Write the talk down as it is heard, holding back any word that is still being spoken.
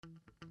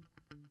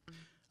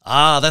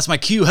That's my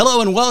cue.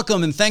 Hello and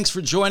welcome, and thanks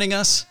for joining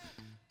us.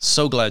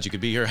 So glad you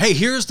could be here. Hey,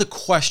 here's the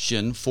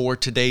question for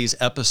today's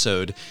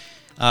episode.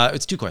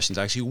 It's two questions,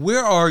 actually.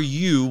 Where are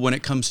you when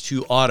it comes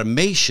to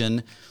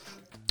automation?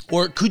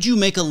 Or could you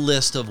make a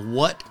list of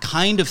what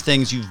kind of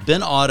things you've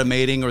been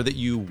automating or that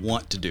you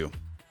want to do,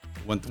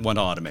 want to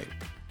automate?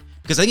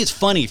 Because I think it's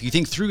funny if you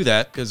think through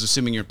that, because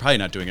assuming you're probably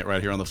not doing it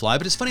right here on the fly,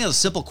 but it's funny how a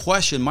simple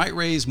question might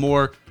raise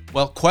more,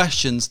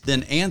 questions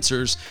than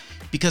answers,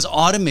 because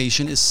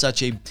automation is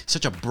such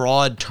a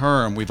broad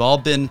term. We've all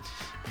been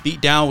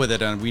beat down with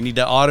it, and we need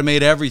to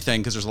automate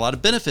everything because there's a lot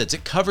of benefits.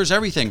 It covers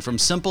everything from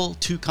simple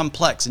to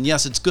complex, and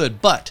yes, it's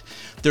good, but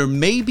there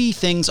may be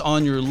things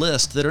on your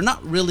list that are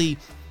not really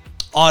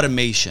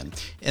automation.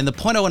 And the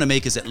point I want to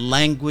make is that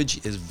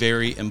language is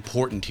very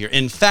important here.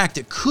 In fact,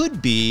 it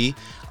could be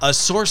a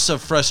source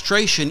of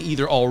frustration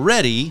either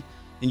already,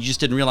 and you just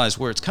didn't realize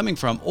where it's coming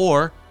from,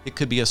 or it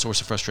could be a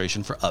source of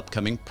frustration for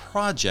upcoming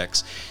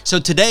projects. So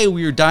today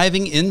we are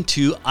diving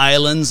into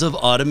islands of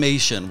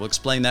automation. We'll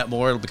explain that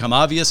more. It'll become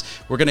obvious.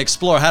 We're going to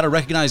explore how to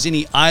recognize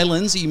any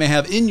islands that you may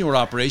have in your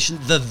operation,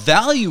 the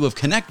value of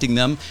connecting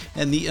them,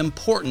 and the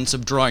importance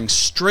of drawing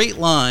straight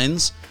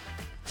lines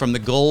from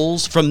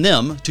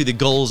them to the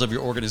goals of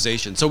your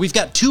organization. So we've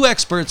got two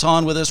experts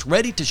on with us,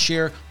 ready to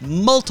share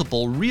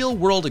multiple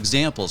real-world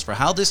examples for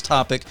how this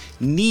topic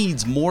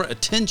needs more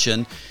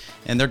attention.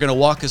 And they're going to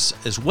walk us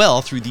as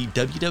well through the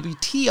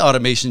WWT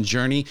automation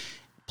journey,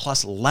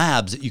 plus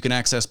labs that you can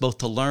access both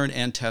to learn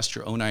and test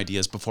your own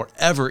ideas before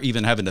ever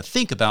even having to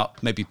think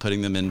about maybe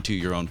putting them into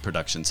your own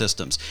production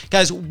systems.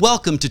 Guys,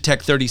 welcome to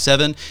Tech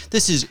 37.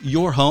 This is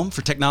your home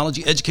for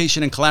technology,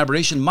 education, and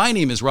collaboration. My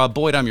name is Rob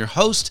Boyd. I'm your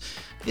host.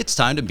 It's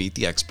time to meet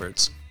the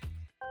experts.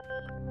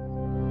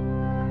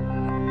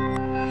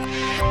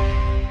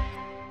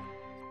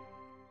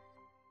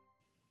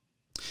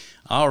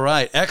 All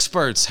right,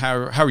 experts, how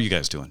are you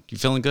guys doing? You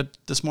feeling good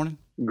this morning?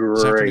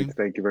 Great,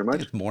 thank you very much.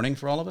 Good morning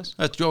for all of us.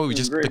 That's we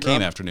just great, became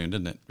Rob. Afternoon,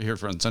 didn't it? Here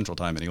for Central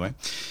Time anyway.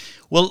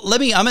 Well, I'm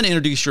going to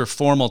introduce your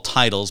formal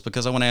titles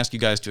because I want to ask you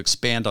guys to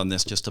expand on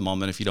this just a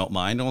moment if you don't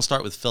mind. And we'll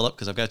start with Philip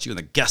because I've got you in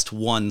the guest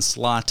one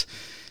slot.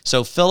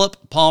 So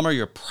Philip Palmer,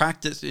 your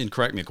practice, and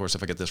correct me of course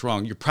if I get this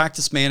wrong, your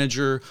practice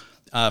manager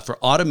for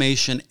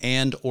automation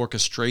and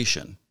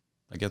orchestration.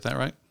 I get that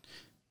right?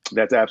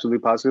 That's absolutely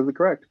positively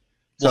correct.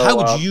 Well, how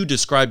would you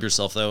describe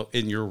yourself, though,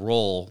 in your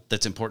role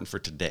that's important for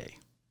today?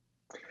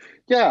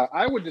 Yeah,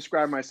 I would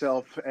describe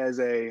myself as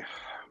a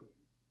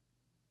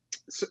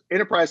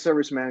enterprise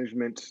service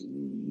management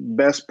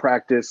best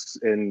practice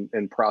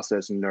and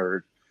process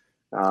nerd.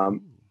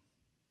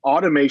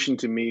 Automation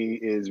to me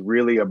is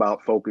really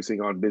about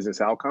focusing on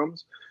business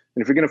outcomes.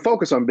 And if you're going to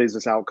focus on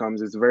business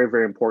outcomes, it's very,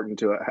 very important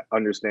to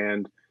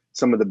understand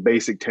some of the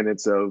basic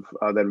tenets of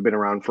that have been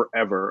around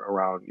forever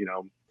around,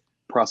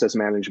 process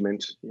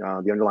management,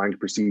 the underlying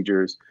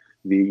procedures,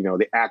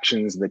 the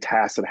actions, the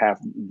tasks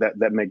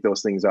that make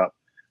those things up.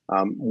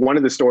 One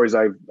of the stories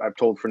I've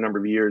told for a number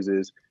of years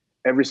is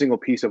every single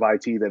piece of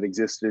IT that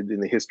existed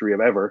in the history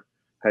of ever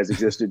has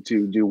existed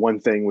to do one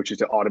thing, which is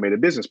to automate a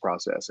business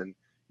process. And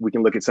we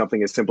can look at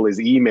something as simple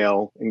as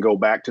email and go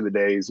back to the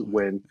days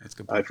when,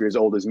 if you're as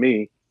old as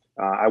me,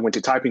 I went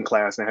to typing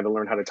class and I had to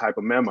learn how to type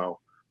a memo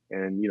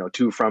and,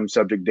 to, from,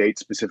 subject, date,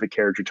 specific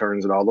character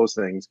terms and all those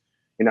things.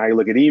 And now you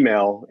look at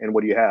email and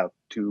what do you have?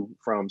 To,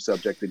 from,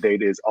 subject, the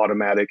date is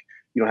automatic.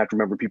 You don't have to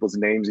remember people's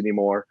names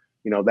anymore.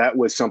 That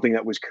was something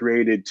that was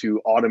created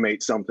to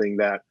automate something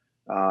that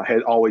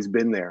had always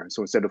been there.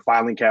 So instead of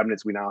filing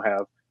cabinets, we now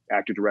have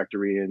Active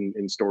Directory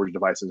and storage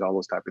devices, all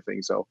those type of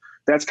things. So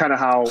that's kind of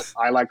how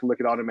I like to look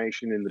at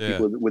automation and the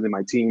people within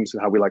my teams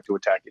and how we like to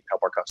attack it and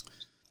help our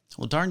customers.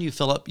 Well, darn you,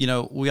 Philip.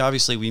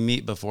 We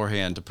meet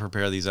beforehand to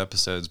prepare these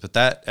episodes, but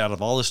that out of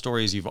all the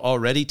stories you've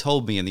already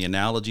told me and the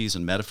analogies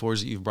and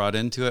metaphors that you've brought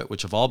into it,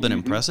 which have all been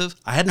impressive,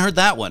 I hadn't heard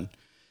that one.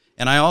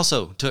 And I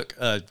also took,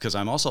 because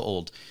I'm also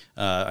old,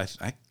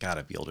 I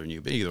gotta be older than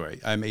you, but either way,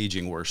 I'm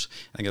aging worse.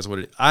 I think that's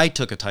what I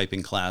took a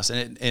typing class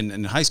and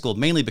in high school,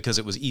 mainly because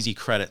it was easy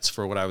credits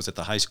for what I was at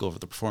the high school for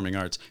the performing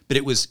arts, but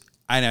it was,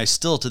 and I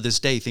still to this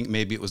day think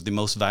maybe it was the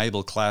most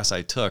valuable class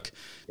I took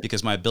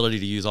because my ability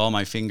to use all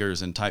my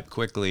fingers and type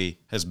quickly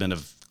has been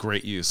of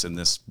great use in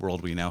this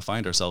world we now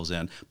find ourselves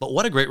in. But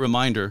what a great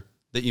reminder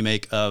that you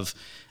make of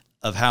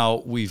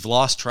how we've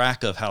lost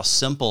track of how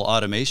simple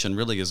automation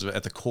really is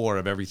at the core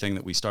of everything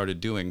that we started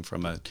doing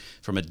from a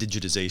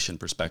digitization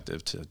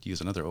perspective, to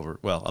use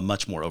a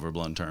much more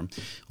overblown term.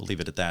 We'll leave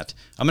it at that.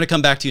 I'm going to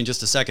come back to you in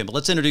just a second, but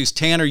let's introduce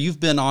Tanner.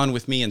 You've been on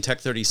with me in Tech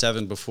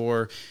 37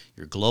 before.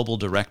 You're Global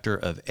Director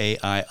of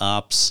AI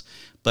Ops,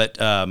 but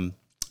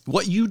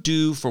what you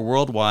do for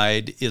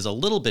Worldwide is a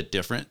little bit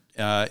different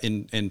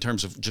in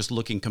terms of just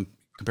looking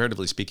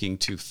comparatively speaking,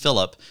 to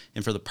Philip.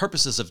 And for the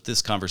purposes of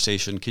this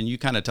conversation, can you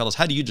kind of tell us,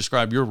 how do you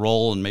describe your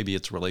role and maybe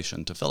its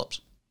relation to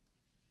Philip's?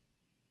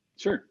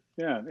 Sure.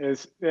 Yeah.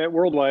 At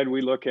Worldwide,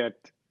 we look at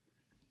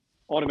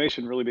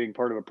automation really being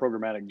part of a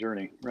programmatic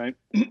journey, right?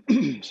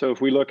 So if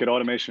we look at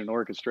automation and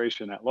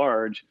orchestration at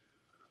large,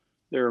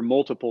 there are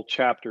multiple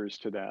chapters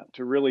to that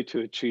to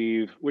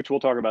achieve, which we'll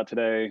talk about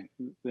today,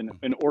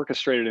 an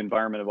orchestrated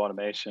environment of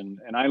automation.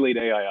 And I lead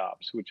AI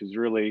Ops, which is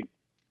really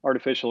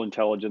artificial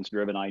intelligence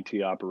driven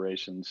IT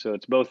operations. So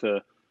it's both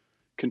a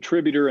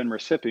contributor and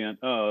recipient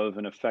of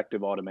an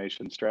effective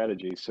automation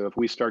strategy. So if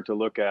we start to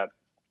look at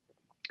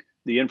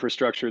the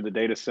infrastructure, the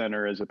data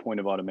center as a point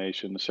of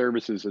automation, the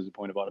services as a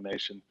point of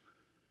automation,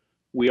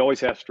 we always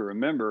have to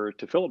remember,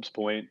 to Philip's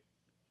point,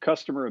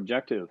 customer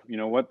objective,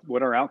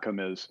 what our outcome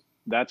is.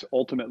 That's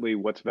ultimately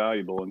what's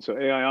valuable. And so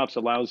AI Ops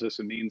allows us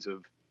a means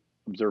of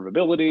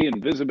observability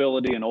and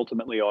visibility and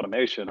ultimately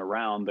automation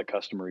around the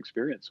customer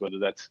experience, whether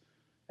that's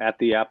at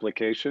the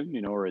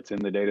application, or it's in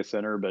the data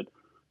center, but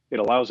it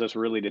allows us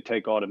really to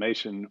take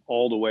automation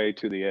all the way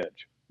to the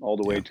edge, all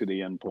the way to the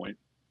endpoint.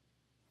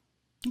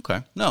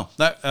 Okay. No,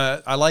 that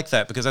I like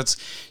that, because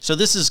so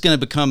this is going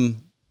to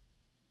become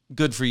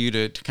good for you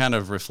to kind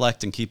of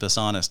reflect and keep us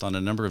honest on a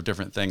number of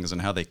different things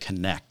and how they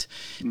connect.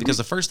 Because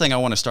the first thing I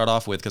want to start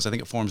off with, because I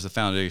think it forms the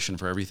foundation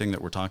for everything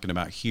that we're talking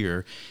about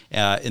here,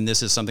 and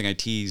this is something I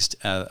teased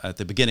at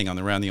the beginning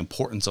around the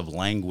importance of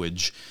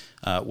language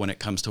when it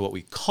comes to what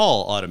we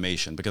call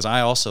automation, because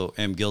I also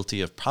am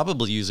guilty of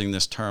probably using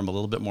this term a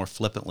little bit more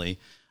flippantly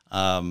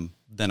than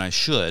I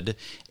should.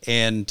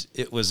 And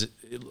it was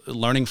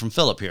learning from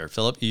Philip here.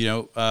 Philip,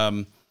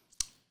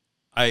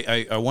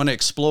 I want to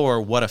explore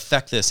what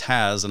effect this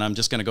has, and I'm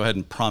just going to go ahead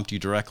and prompt you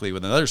directly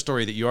with another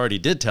story that you already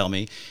did tell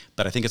me,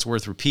 but I think it's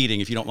worth repeating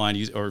if you don't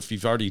mind, or if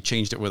you've already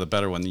changed it with a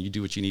better one, then you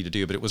do what you need to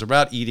do. But it was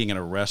about eating in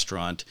a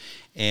restaurant,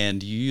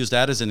 and you used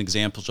that as an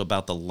example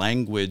about the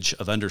language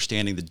of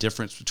understanding the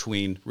difference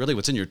between really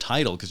what's in your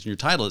title, because in your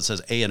title it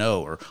says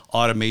A&O, or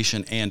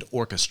automation and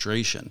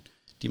orchestration.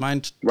 Do you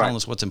mind telling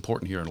us what's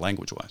important here in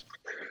language-wise?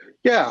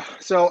 Yeah,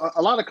 so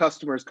a lot of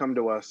customers come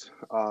to us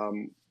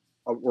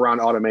around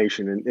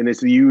automation, and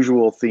it's the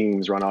usual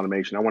themes around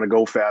automation. I want to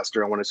go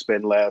faster. I want to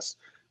spend less.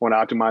 I want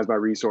to optimize my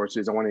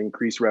resources. I want to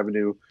increase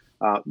revenue.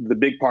 The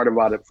big part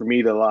about it for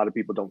me that a lot of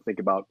people don't think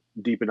about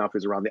deep enough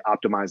is around the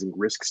optimizing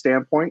risk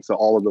standpoint. So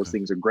all of those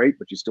things are great,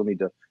 but you still need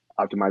to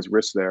optimize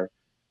risk there.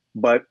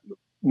 But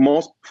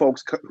most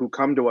folks who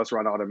come to us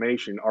around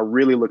automation are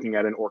really looking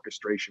at an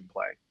orchestration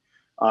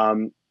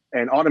play.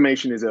 And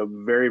automation is a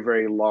very,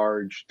 very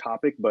large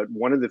topic. But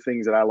one of the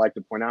things that I like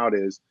to point out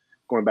is,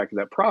 going back to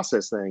that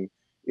process thing,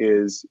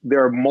 is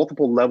there are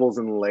multiple levels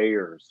and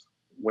layers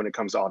when it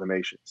comes to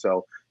automation.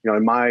 So,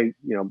 in my,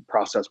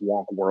 process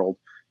wonk world,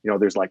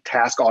 there's like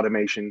task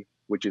automation,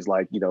 which is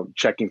like,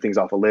 checking things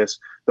off a list.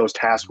 Those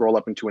tasks roll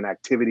up into an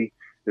activity.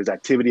 There's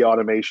activity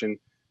automation.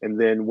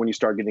 And then when you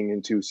start getting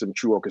into some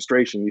true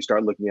orchestration, you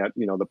start looking at,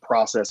 the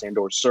process and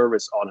or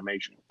service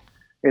automation.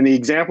 And the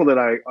example that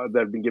I've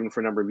been given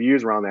for a number of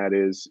years around that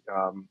is,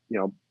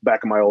 back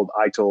in my old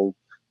ITIL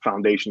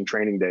Foundation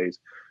training days,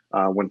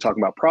 when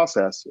talking about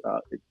process,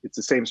 it's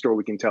the same story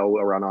we can tell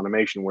around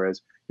automation. Whereas,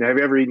 have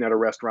you ever eaten at a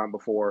restaurant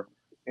before?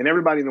 And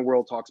everybody in the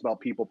world talks about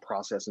people,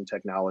 process, and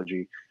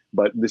technology,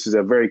 but this is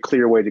a very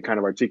clear way to kind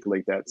of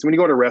articulate that. So when you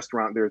go to a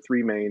restaurant, there are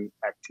three main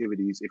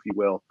activities, if you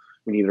will,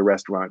 when you eat at a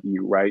restaurant.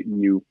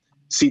 You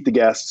seat the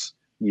guests,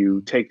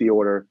 you take the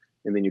order,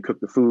 and then you cook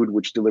the food,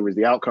 which delivers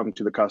the outcome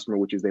to the customer,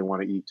 which is they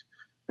want to eat.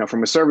 Now,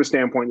 from a service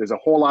standpoint, there's a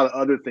whole lot of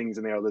other things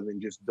in there other than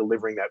just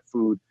delivering that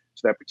food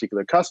to that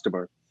particular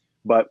customer.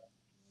 But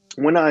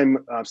when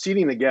I'm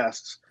seating the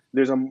guests,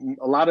 there's a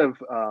lot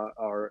of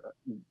our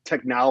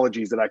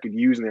technologies that I could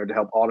use in there to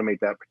help automate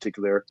that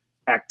particular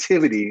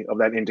activity of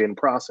that end-to-end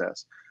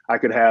process. I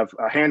could have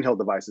handheld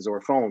devices or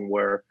a phone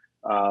where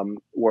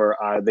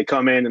they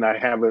come in and I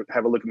have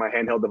a look at my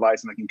handheld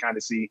device and I can kind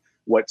of see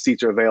what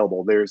seats are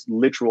available. There's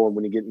literal,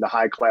 when you get into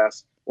high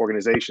class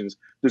organizations,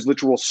 there's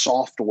literal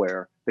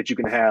software that you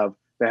can have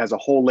that has a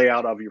whole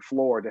layout of your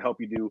floor to help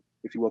you do,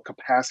 if you will,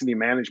 capacity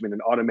management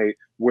and automate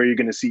where you're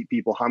going to seat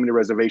people, how many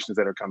reservations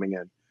that are coming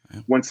in. Yeah.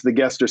 Once the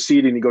guests are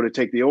seated and you go to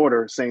take the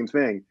order, same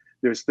thing.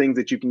 There's things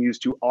that you can use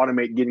to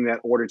automate getting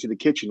that order to the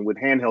kitchen with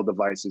handheld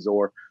devices,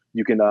 or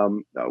you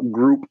can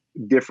group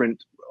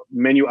different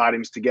menu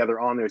items together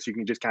on there so you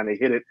can just kind of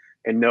hit it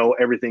and know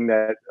everything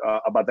that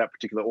about that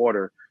particular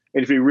order.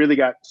 And if you really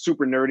got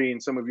super nerdy,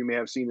 and some of you may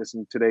have seen this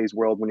in today's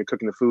world when you're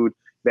cooking the food,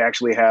 they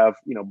actually have,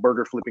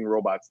 burger flipping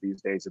robots these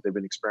days that they've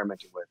been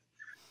experimenting with.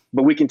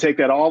 But we can take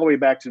that all the way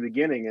back to the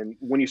beginning. And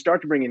when you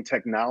start to bring in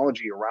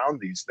technology around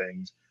these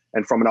things,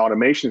 and from an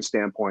automation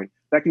standpoint,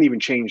 that can even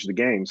change the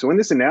game. So in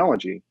this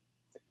analogy,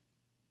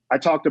 I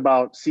talked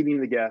about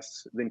seating the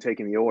guests, then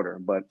taking the order.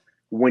 But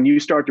when you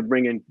start to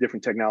bring in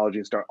different technology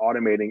and start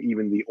automating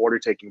even the order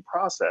taking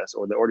process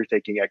or the order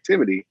taking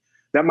activity,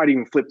 that might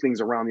even flip things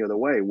around the other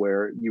way,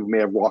 where you may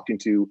have walked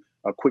into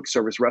a quick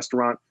service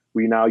restaurant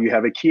where now you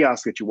have a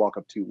kiosk that you walk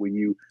up to, where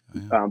you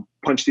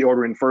punch the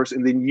order in first,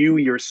 and then you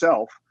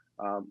yourself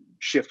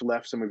shift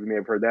left. Some of you may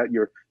have heard that.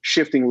 You're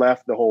shifting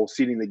left, the whole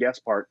seating the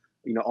guest part,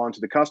 onto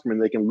the customer,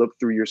 and they can look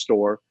through your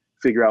store,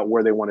 figure out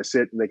where they want to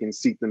sit, and they can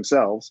seat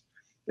themselves.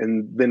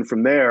 And then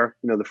from there,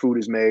 the food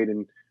is made.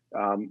 And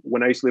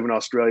when I used to live in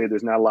Australia,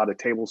 there's not a lot of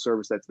table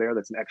service that's there.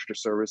 That's an extra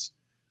service.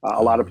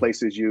 A lot of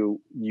places you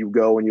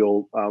go and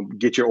you'll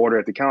get your order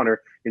at the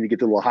counter, and you get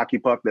the little hockey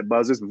puck that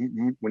buzzes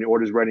when your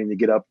order's ready, and you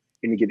get up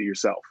and you get it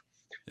yourself.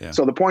 Yeah.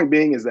 So the point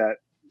being is that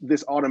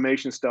this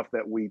automation stuff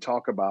that we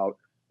talk about,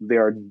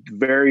 there are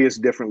various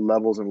different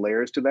levels and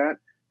layers to that.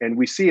 And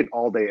we see it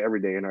all day,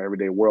 every day in our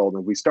everyday world.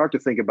 And we start to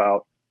think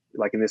about,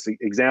 like in this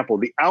example,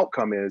 the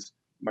outcome is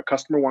my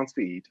customer wants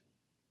to eat.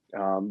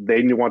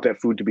 They want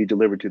that food to be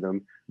delivered to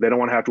them. They don't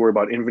want to have to worry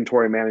about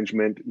inventory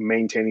management,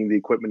 maintaining the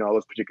equipment, all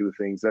those particular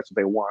things. That's what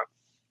they want.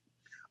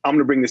 I'm going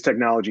to bring this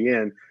technology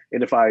in.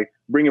 And if I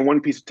bring in one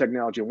piece of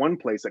technology in one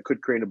place, that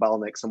could create a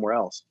bottleneck somewhere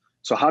else.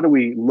 So how do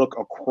we look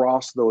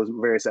across those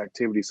various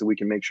activities so we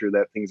can make sure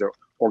that things are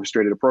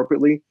orchestrated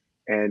appropriately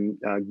and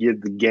give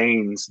the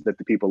gains that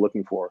the people are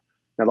looking for?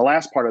 Now, the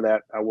last part of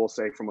that, I will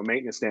say from a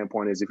maintenance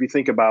standpoint, is if you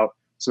think about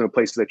some of the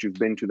places that you've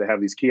been to that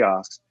have these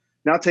kiosks,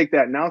 now take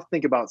that, now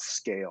think about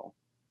scale.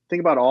 Think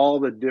about all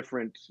the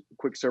different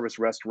quick service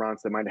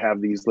restaurants that might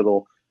have these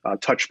little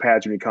touch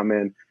pads when you come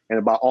in, and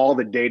about all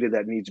the data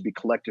that needs to be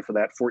collected for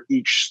that for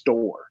each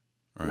store.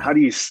 Right. And how do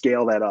you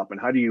scale that up, and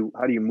how do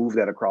you move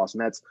that across?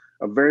 And that's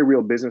a very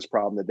real business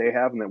problem that they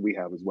have and that we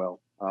have as well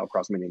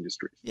across many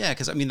industries. Yeah,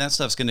 because I mean that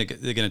stuff's going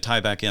to tie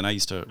back in. I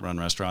used to run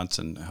restaurants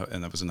and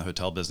I was in the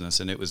hotel business,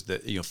 and it was the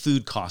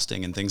food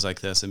costing and things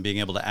like this, and being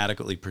able to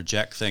adequately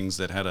project things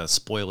that had a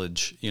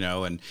spoilage,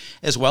 and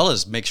as well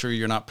as make sure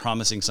you're not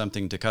promising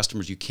something to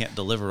customers you can't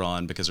deliver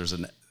on because there's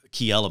a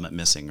key element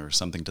missing or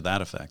something to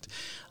that effect.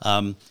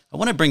 I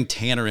want to bring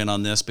Tanner in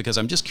on this because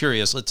I'm just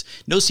curious.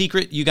 No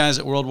secret, you guys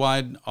at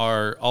Worldwide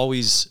are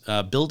always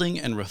building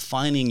and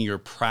refining your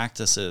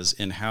practices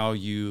in how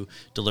you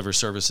deliver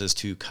services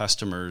to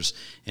customers.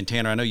 And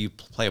Tanner, I know you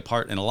play a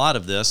part in a lot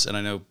of this, and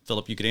I know,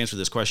 Philip, you could answer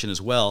this question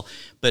as well.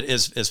 But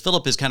as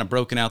Philip has kind of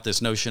broken out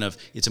this notion of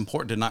it's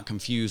important to not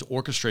confuse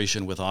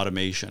orchestration with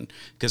automation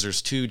because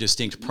there's two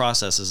distinct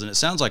processes. And it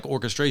sounds like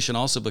orchestration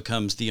also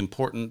becomes the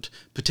important,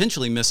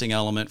 potentially missing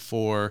element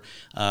for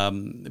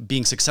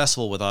being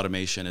successful with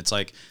automation. It's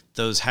like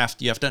you have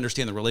to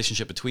understand the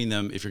relationship between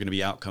them if you're going to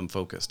be outcome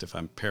focused, if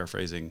I'm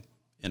paraphrasing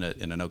in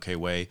an okay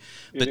way.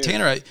 But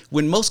Tanner,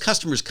 when most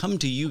customers come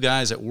to you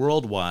guys at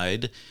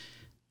Worldwide,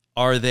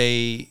 do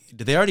they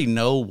already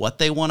know what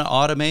they want to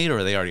automate, or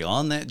are they already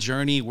on that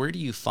journey? Where do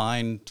you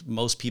find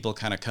most people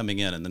kind of coming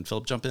in? And then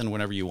Philip, jump in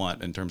whenever you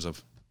want in terms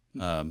of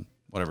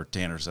whatever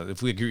Tanner says,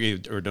 if we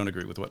agree or don't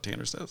agree with what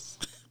Tanner says.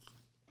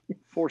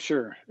 For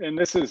sure. And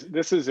this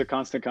is a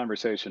constant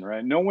conversation,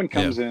 right? No one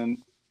comes in.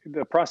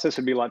 The process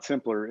would be a lot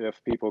simpler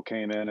if people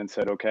came in and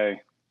said,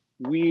 okay,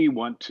 we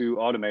want to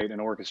automate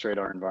and orchestrate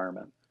our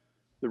environment.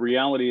 The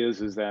reality is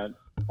that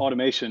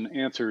automation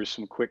answers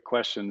some quick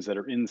questions that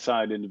are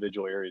inside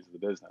individual areas of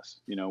the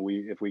business.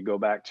 If we go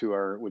back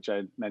to which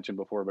I mentioned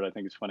before, but I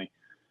think it's funny,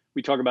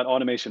 we talk about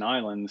automation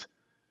islands.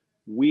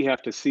 We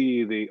have to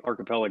see the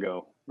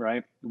archipelago,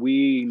 right?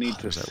 We need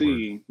to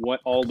see what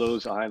all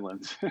those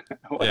islands,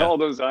 all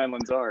those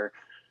islands are,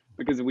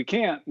 because we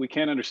can't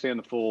understand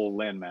the full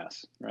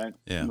landmass, right?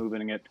 Yeah.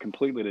 Moving it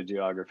completely to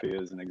geography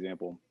as an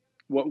example.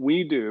 What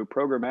we do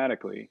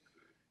programmatically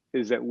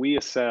is that we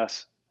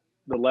assess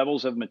the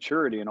levels of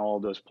maturity in all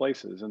of those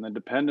places and the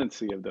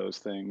dependency of those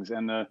things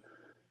and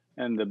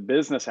the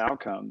business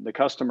outcome, the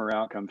customer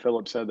outcome.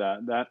 Philip said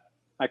that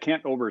I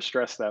can't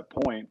overstress that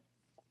point.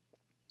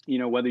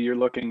 Whether you're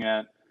looking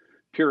at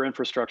pure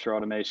infrastructure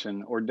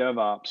automation or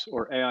DevOps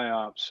or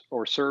AIOps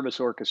or service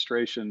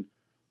orchestration,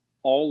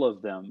 all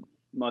of them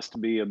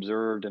must be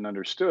observed and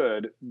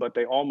understood, but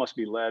they all must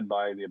be led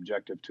by the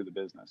objective to the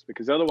business,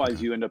 because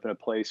otherwise you end up in a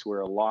place where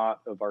a lot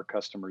of our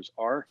customers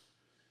are,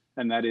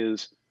 and that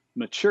is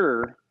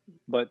mature,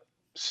 but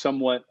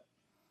somewhat,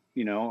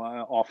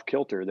 off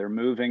kilter. They're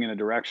moving in a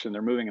direction.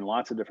 They're moving in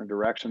lots of different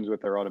directions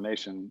with their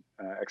automation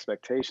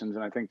expectations.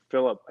 And I think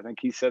Philip,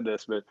 he said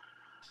this, but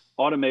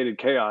automated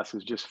chaos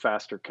is just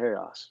faster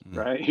chaos,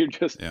 right?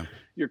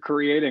 You're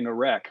creating a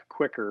wreck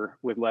quicker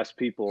with less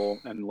people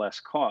and less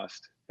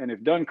cost. And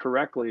if done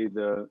correctly,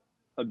 the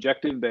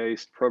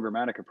objective-based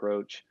programmatic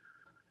approach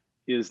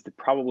is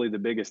probably the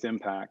biggest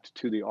impact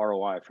to the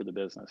ROI for the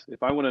business.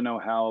 If I want to know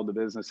how the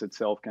business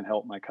itself can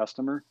help my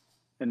customer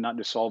and not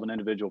just solve an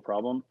individual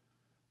problem,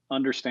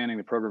 understanding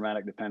the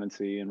programmatic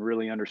dependency and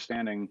really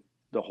understanding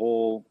the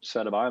whole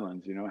set of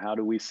islands, how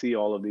do we see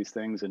all of these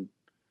things, and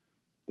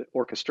the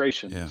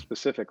orchestration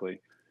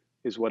specifically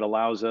is what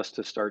allows us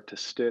to start to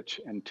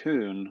stitch and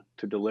tune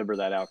to deliver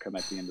that outcome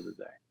at the end of the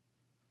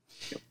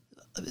day. Yep.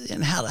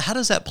 And how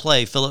does that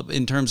play, Philip,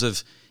 in terms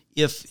of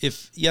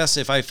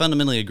if I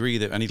fundamentally agree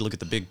that I need to look at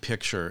the big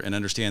picture and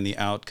understand the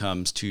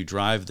outcomes to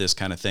drive this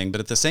kind of thing, but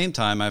at the same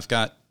time, I've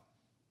got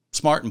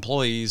smart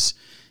employees.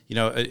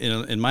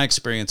 In my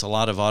experience, a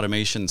lot of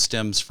automation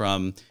stems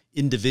from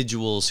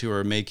individuals who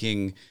are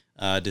making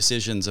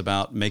decisions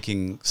about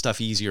making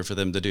stuff easier for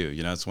them to do.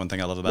 It's one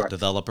thing I love about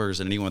developers,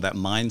 and anyone with that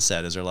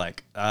mindset is they're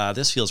like,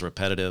 this feels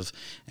repetitive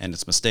and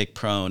it's mistake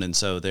prone. And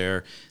so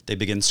they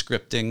begin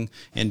scripting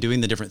and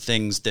doing the different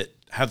things that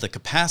have the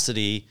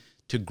capacity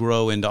to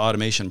grow into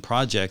automation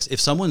projects.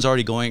 If someone's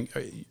already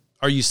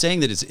are you saying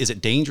that is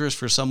it dangerous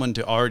for someone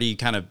to already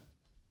kind of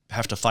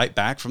have to fight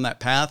back from that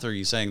path? Or are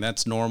you saying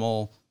that's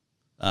normal?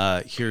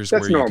 Here's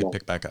That's where you normal. can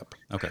pick back up.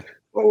 Okay.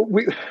 Well,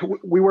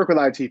 we work with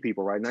IT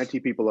people, right? And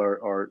IT people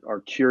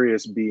are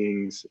curious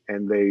beings,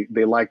 and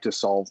they like to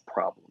solve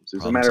problems.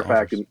 As a matter of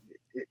fact,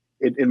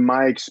 in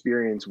my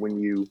experience, when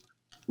you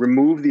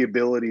remove the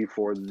ability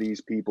for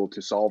these people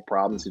to solve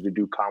problems and to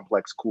do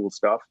complex, cool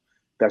stuff,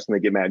 that's when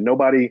they get mad.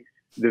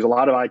 There's a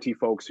lot of IT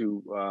folks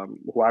who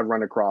I've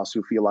run across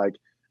who feel like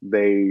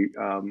they're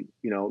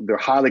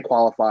highly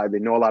qualified, they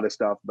know a lot of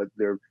stuff, but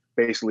they're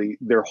basically,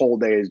 their whole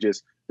day is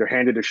just, they're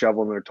handed a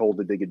shovel and they're told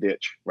to dig a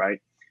ditch, right?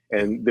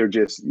 And they're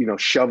just,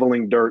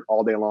 shoveling dirt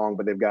all day long,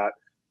 but they've got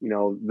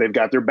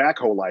their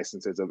backhoe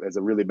license as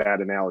a really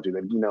bad analogy.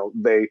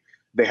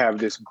 They have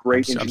this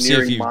great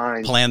engineering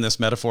mind. Plan this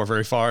metaphor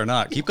very far or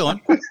not. Keep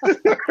going.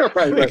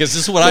 right. Because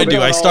this is what I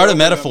do. I start a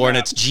metaphor and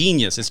it's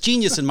genius. It's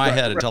genius in my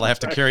head until I have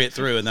to carry it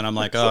through, and then I'm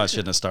like, oh, I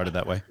shouldn't have started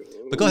that way.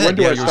 But go ahead.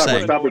 Do I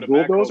stop with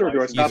bulldozer, or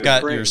do I stop You've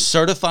got your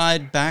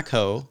certified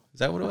backhoe. Is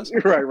that what it was?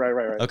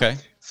 Right. Okay.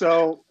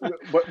 So,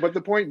 but the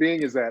point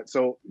being is that,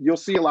 so you'll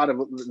see a lot of,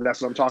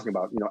 that's what I'm talking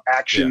about,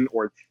 action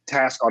or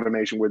task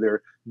automation, where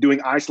they're doing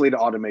isolated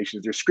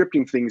automations. They're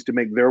scripting things to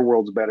make their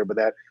worlds better, but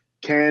that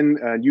can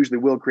usually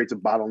will creates a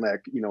bottleneck,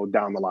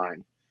 down the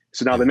line.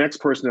 So now the next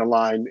person in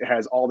line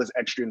has all this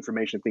extra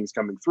information, things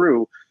coming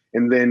through.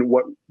 And then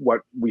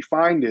what we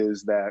find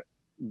is that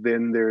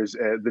then there's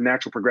the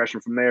natural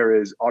progression from there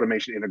is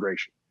automation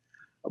integration.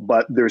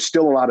 But there's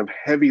still a lot of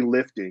heavy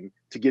lifting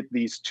to get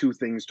these two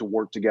things to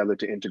work together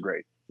to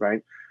integrate,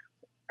 right?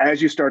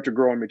 As you start to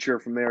grow and mature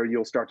from there,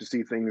 you'll start to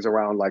see things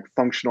around like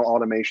functional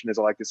automation, as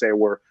I like to say,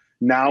 where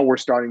now we're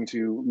starting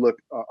to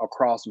look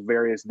across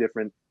various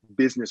different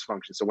business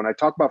functions. So when I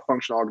talk about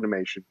functional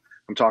automation,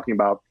 I'm talking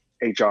about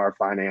HR,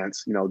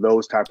 finance,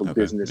 those type of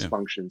business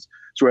functions.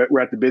 So we're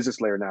at the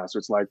business layer now. So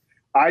it's like,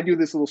 I do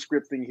this little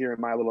script thing here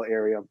in my little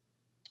area.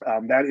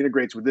 That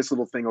integrates with this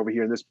little thing over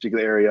here in this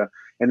particular area,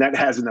 and that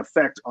has an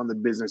effect on the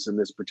business in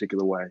this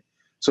particular way.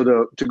 So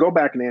to go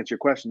back and answer your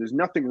question, there's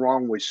nothing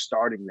wrong with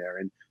starting there.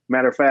 And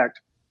matter of fact,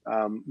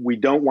 we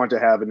don't want to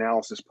have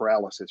analysis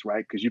paralysis,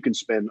 right? Because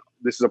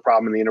this is a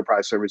problem in the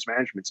enterprise service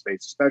management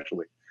space,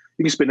 especially.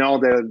 You can spend all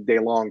day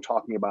long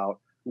talking about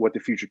what the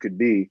future could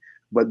be,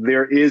 but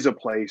there is a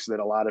place that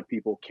a lot of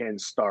people can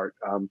start.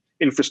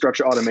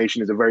 Infrastructure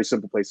automation is a very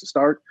simple place to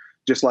start.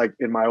 Just like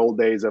in my old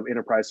days of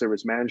enterprise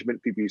service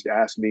management, people used to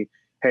ask me,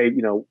 hey,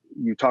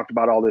 you talked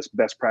about all this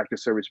best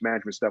practice service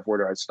management stuff. Where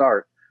do I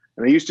start?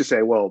 And I used to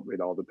say, well, it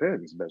all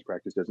depends. Best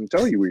practice doesn't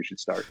tell you where you should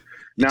start.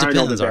 Now I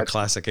know that's our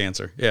classic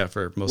answer. Yeah,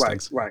 for most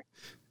things. Right.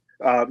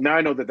 Now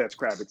I know that's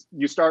crap.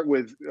 You start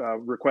with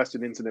request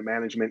and incident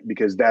management,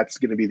 because that's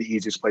going to be the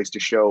easiest place to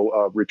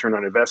show return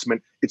on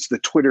investment. It's the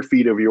Twitter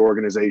feed of your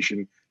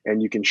organization,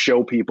 and you can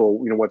show people,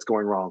 what's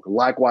going wrong.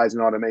 Likewise,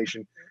 in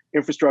automation,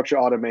 infrastructure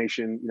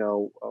automation,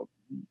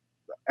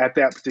 at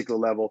that particular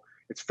level,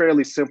 it's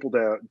fairly simple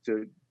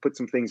to put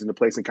some things into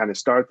place and kind of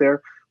start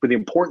there. But the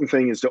important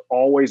thing is to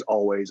always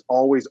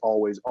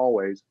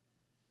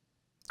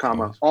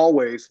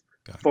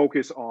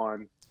focus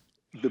on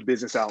the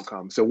business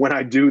outcome. So when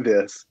I do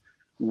this,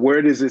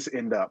 where does this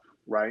end up,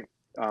 right?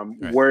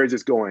 Where is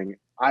this going?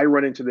 I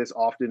run into this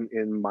often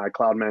in my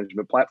cloud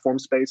management platform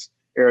space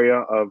area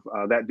of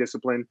that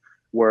discipline,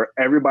 where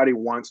everybody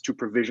wants to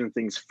provision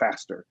things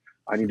faster.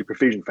 I need to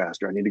provision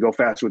faster. I need to go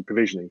faster with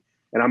provisioning.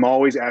 And I'm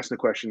always asking the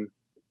question,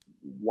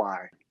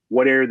 why?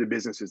 What area of the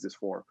business is this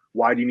for?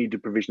 Why do you need to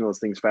provision those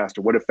things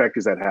faster? What effect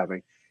is that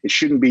having? It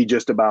shouldn't be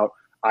just about,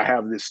 I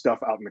have this stuff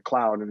out in the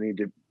cloud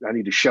and I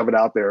need to shove it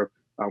out there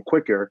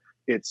quicker.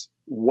 It's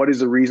what is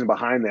the reason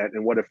behind that,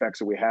 and what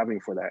effects are we having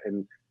for that?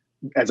 And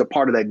as a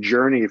part of that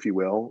journey, if you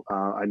will,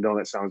 I know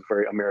that sounds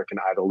very American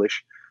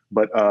Idol-ish,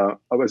 but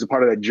as a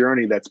part of that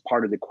journey, that's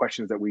part of the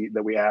questions that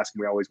we ask,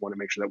 and we always want to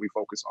make sure that we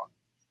focus on.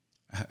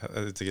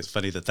 I think it's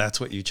funny that's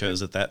what you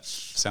chose, that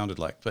sounded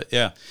like. But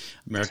yeah,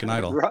 American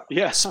Idol.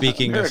 Yeah.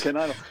 Speaking American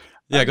Idol.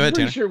 Yeah, go ahead,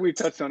 Tanner. I'm sure we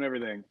touched on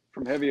everything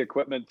from heavy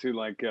equipment to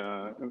like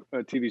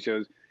TV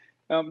shows.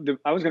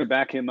 I was going to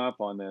back him up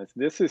on this.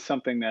 This is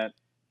something that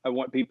I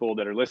want people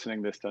that are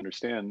listening to this to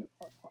understand.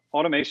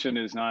 Automation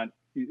is not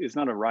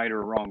a right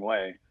or wrong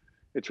way.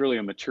 It's really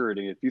a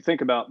maturity. If you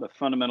think about the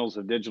fundamentals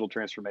of digital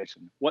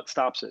transformation, what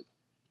stops it?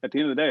 At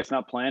the end of the day, it's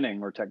not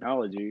planning or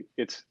technology.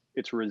 It's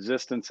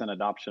resistance and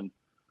adoption.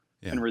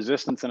 Yeah. And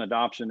resistance and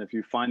adoption, if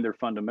you find their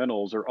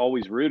fundamentals, are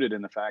always rooted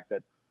in the fact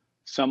that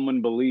someone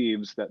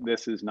believes that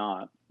this is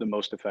not the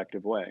most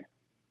effective way.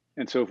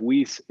 And so if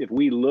we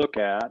look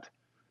at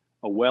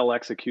a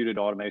well-executed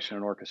automation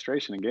and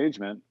orchestration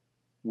engagement,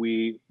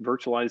 we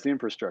virtualize the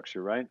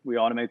infrastructure, right? We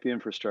automate the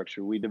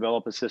infrastructure. We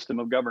develop a system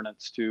of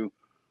governance to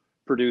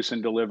produce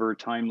and deliver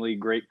timely,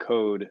 great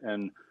code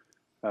and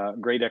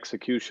great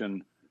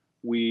execution.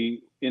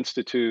 We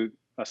institute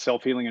a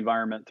self-healing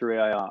environment through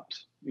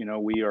AIOps.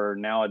 We are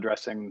now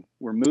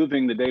we're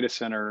moving the data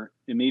center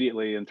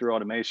immediately and through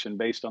automation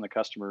based on the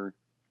customer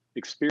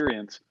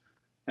experience.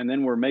 And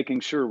then we're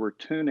making sure we're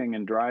tuning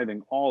and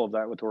driving all of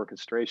that with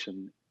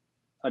orchestration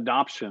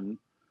adoption,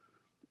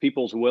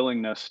 people's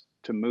willingness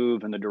to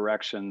move in the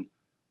direction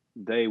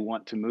they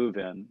want to move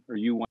in, or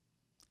you want.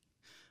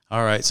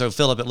 All right. So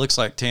Philip, it looks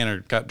like Tanner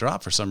got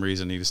dropped for some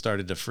reason. He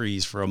started to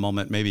freeze for a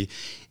moment, maybe.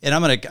 And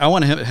I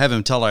want to have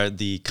him tell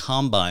the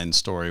Combine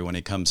story when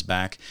he comes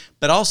back.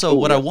 But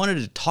also I wanted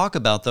to talk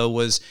about, though,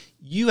 was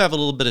you have a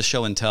little bit of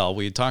show and tell.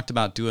 We talked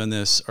about doing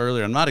this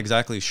earlier. I'm not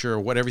exactly sure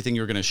what everything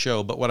you're going to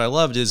show, but what I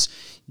loved is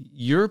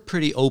you're a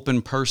pretty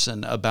open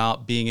person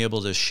about being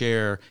able to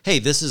share, hey,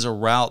 this is a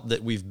route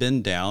that we've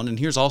been down, and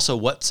here's also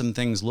what some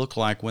things look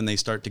like when they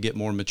start to get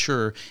more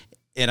mature.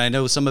 And I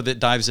know some of it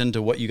dives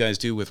into what you guys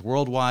do with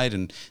Worldwide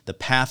and the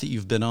path that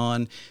you've been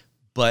on,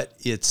 but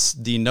it's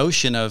the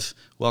notion of,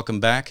 welcome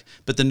back,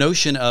 but the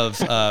notion of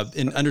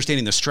in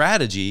understanding the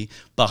strategy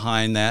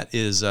behind that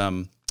is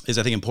I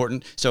think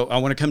important. So I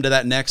want to come to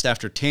that next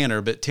after Tanner.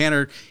 But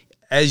Tanner,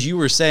 as you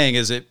were saying,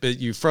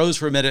 you froze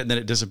for a minute and then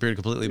it disappeared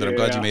completely, but I'm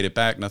glad you made it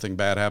back. Nothing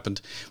bad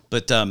happened.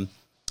 But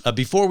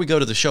before we go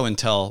to the show and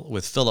tell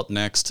with Philip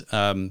next,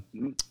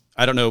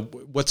 I don't know,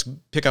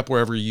 pick up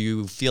wherever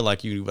you feel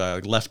like you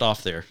left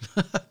off there.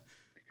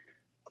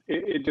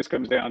 It just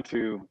comes down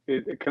to,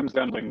 it comes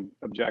down to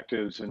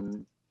objectives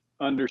and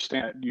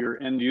understand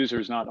your end user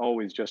is not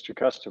always just your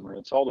customer.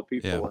 It's all the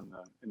people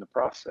in the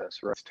process,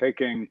 right? It's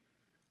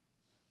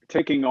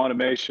taking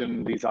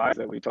automation, these islands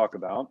that we talk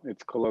about,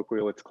 it's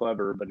colloquial, it's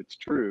clever, but it's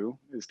true,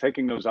 is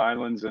taking those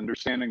islands,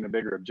 understanding the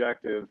bigger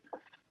objective,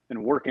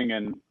 and working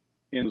in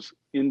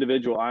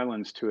individual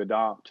islands to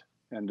adopt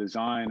and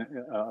design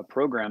a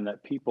program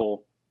that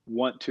people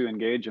want to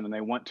engage in and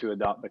they want to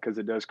adopt, because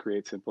it does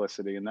create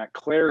simplicity. And that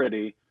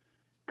clarity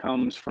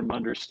comes from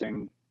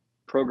understanding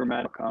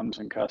programmatic outcomes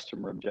and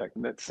customer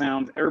objective. That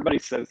sounds, everybody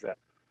says that.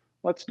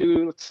 Let's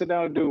sit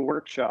down and do a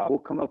workshop. We'll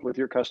come up with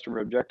your customer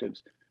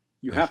objectives.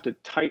 You have to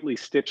tightly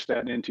stitch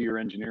that into your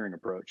engineering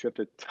approach. You have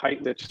to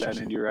tightly stitch that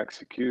into your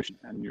execution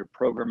and your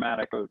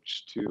programmatic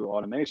approach to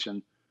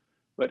automation.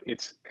 But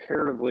it's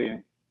imperatively,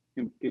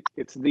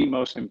 it's the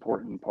most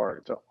important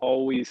part, to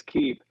always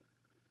keep,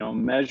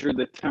 measure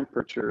the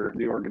temperature of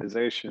the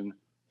organization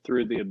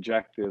through the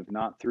objective,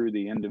 not through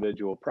the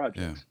individual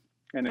projects.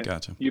 And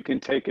you can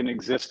take an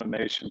existing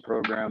automation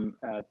program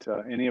at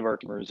any of our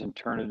customers and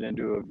turn it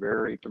into a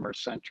very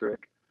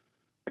customer-centric,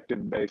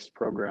 objective-based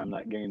program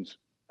that gains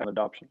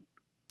adoption.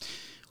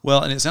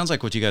 Well, and it sounds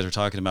like what you guys are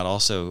talking about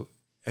also,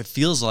 it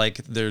feels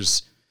like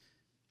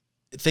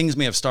things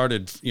may have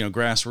started,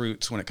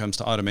 grassroots when it comes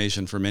to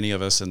automation for many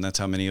of us, and that's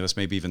how many of us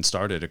maybe even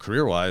started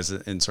career-wise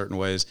in certain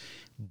ways.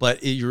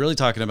 But you're really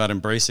talking about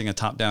embracing a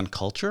top-down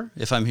culture,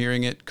 if I'm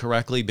hearing it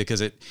correctly,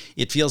 because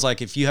it feels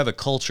like if you have a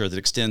culture that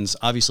extends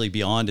obviously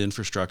beyond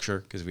infrastructure,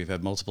 because we've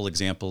had multiple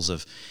examples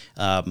of,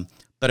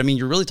 but I mean,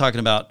 you're really talking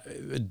about,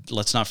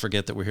 let's not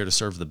forget that we're here to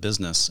serve the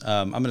business.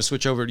 I'm going to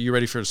switch over. Are you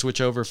ready to switch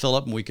over,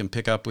 Philip, and we can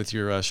pick up with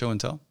your show and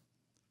tell?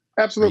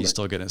 Absolutely. Are you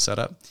still getting it set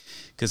up?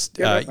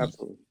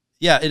 Absolutely.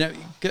 Yeah, and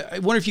I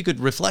wonder if you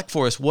could reflect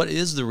for us, what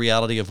is the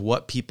reality of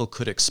what people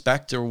could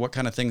expect, or what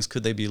kind of things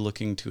could they be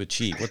looking to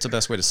achieve? What's the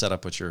best way to set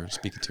up what you're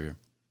speaking to here?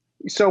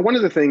 So one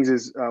of the things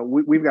is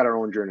we've got our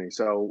own journey.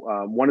 So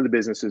one of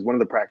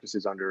the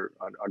practices under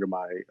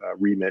my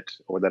remit,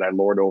 or that I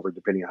lord over,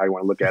 depending on how you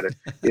want to look at it,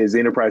 is the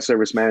enterprise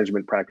service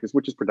management practice,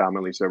 which is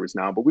predominantly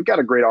ServiceNow. But we've got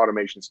a great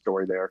automation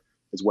story there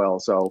as well.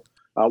 So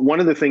one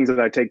of the things that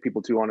I take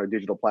people to on a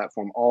digital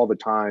platform all the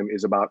time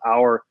is about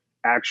our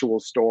actual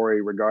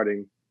story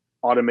regarding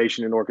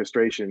automation and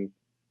orchestration,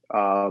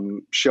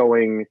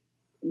 showing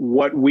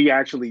what we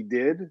actually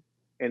did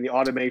and the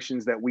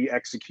automations that we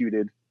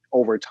executed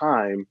over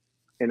time,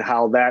 and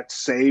how that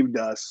saved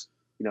us,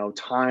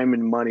 time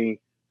and money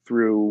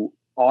through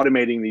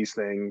automating these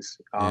things,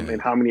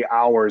 and how many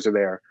hours are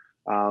there.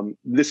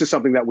 This is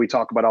something that we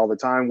talk about all the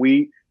time.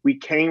 We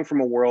came from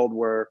a world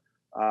where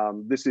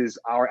this is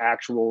our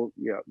actual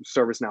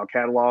ServiceNow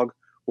catalog,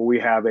 where we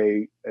have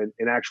an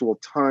actual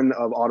ton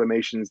of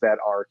automations that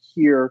are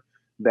here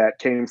that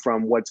came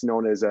from what's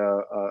known as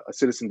a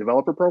citizen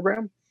developer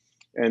program.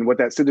 And what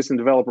that citizen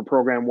developer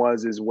program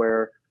is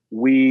where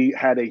we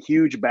had a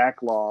huge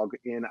backlog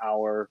in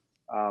our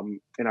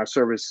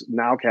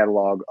ServiceNow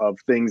catalog of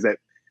things that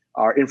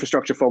our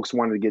infrastructure folks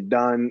wanted to get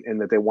done and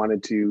that they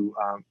wanted to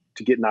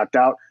get knocked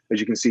out, as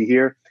you can see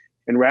here.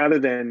 And rather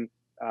than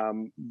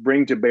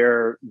bring to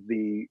bear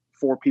the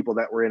 4 people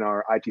that were in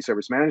our IT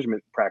service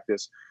management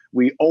practice,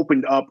 we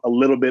opened up a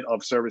little bit of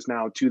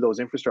ServiceNow to those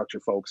infrastructure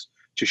folks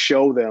to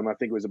show them. I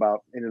think it was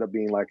ended up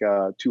being like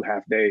 2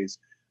 half days,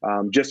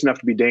 just enough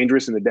to be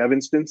dangerous in the dev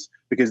instance,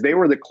 because they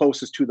were the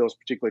closest to those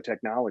particular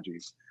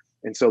technologies.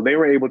 And so they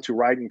were able to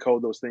write and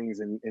code those things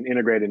and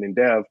integrate it in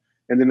dev.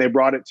 And then they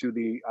brought it to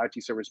the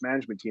IT service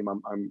management team.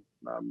 I'm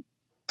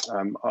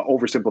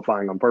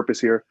oversimplifying on purpose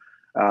here.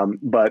 And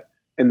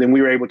then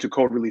we were able to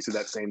code release it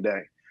that same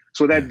day.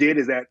 So what that did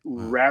is that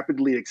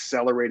rapidly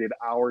accelerated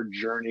our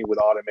journey with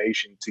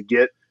automation to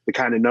get the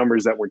kind of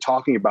numbers that we're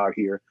talking about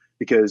here,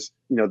 because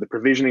the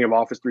provisioning of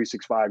Office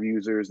 365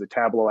 users, the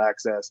Tableau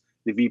access,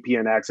 the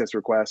VPN access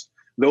request,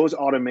 those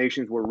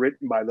automations were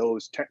written by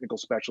those technical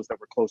specialists that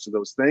were close to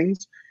those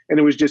things. And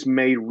it was just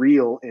made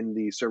real in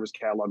the service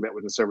catalog that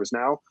was in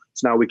ServiceNow.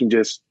 So now we can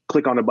just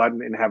click on a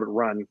button and have it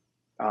run.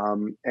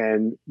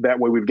 And that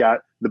way we've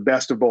got the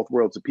best of both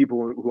worlds. The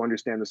people who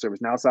understand the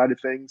ServiceNow side of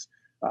things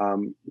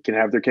can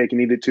have their cake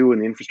and eat it too.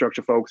 And the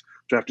infrastructure folks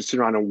don't have to sit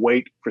around and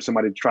wait for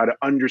somebody to try to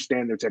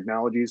understand their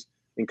technologies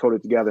and code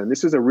it together. And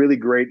this is a really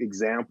great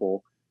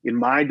example in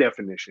my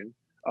definition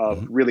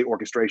of really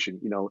orchestration,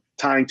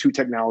 tying two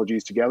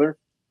technologies together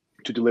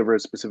to deliver a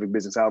specific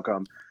business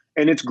outcome.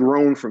 And it's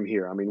grown from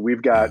here. I mean,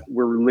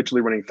 we're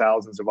literally running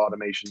thousands of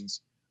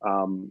automations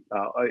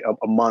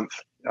a month,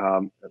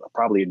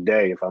 probably a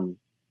day if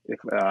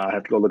I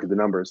have to go look at the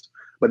numbers,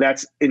 but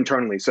that's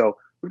internally. So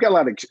we've got a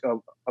lot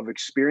of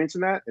experience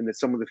in that, and that's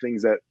some of the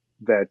things that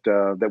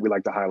we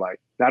like to highlight.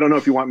 Now, I don't know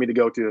if you want me to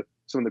go to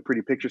some of the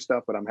pretty picture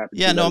stuff, but I'm happy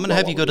to. Yeah, no, I'm going to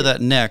have you go to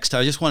that next.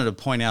 I just wanted to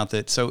point out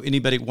that,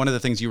 one of the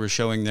things you were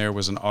showing there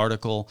was an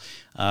article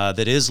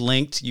that is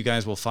linked. You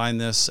guys will find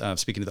this,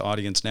 speaking to the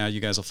audience now, you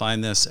guys will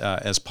find this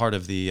as part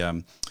of the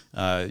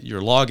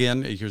your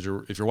login.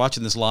 If you're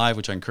watching this live,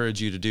 which I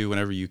encourage you to do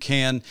whenever you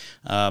can,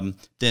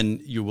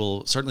 then you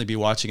will certainly be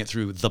watching it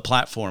through the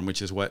platform,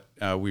 which is what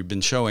we've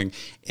been showing.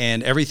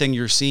 And everything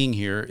you're seeing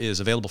here is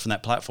available from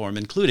that platform,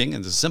 including,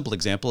 and as a simple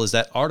example, is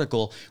that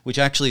article, which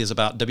actually is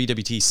about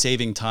WWT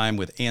saving time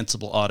with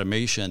Ansible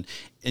automation.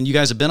 And you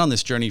guys have been on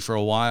this journey for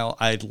a while.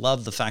 I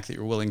love the fact that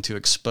you're willing to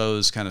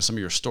expose kind of some of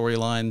your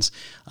storylines.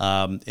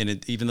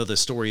 Even though the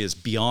story is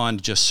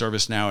beyond just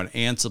ServiceNow and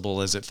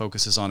Ansible as it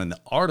focuses on in the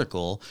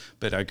article,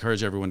 but I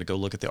encourage everyone to go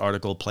look at the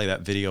article, play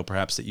that video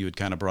perhaps that you had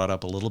kind of brought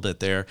up a little bit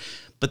there.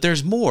 But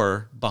there's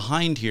more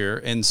behind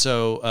here. And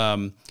so,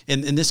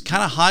 and this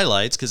kind of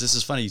highlights, because this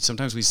is funny,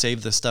 sometimes we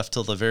save this stuff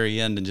till the very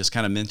end and just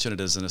kind of mention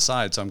it as an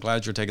aside. So I'm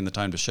glad you're taking the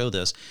time to show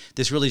this.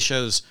 This really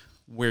shows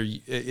where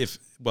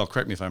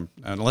correct me if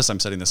unless I'm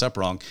setting this up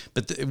wrong,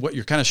 but what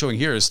you're kind of showing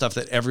here is stuff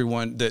that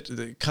that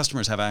the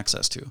customers have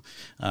access to.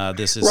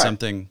 This is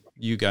something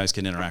you guys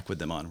can interact with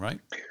them on, right?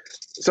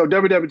 So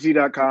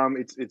WWT.com,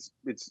 it's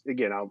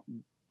again,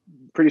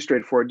 pretty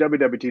straightforward.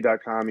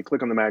 WWT.com, you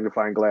click on the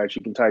magnifying glass,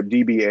 you can type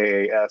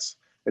DBAAS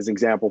as an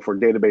example for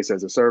database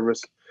as a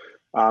service.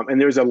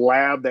 And there's a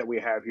lab that we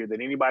have here that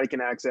anybody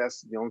can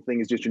access. The only thing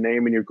is just your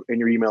name and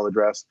your email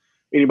address.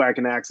 Anybody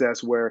can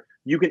access, where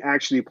you can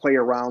actually play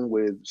around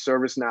with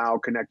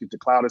ServiceNow connected to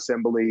Cloud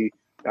Assembly,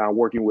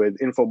 working with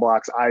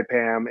Infoblox,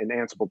 IPAM, and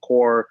Ansible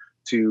Core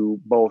to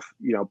both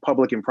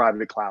public and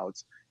private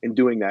clouds, and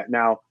doing that.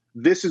 Now,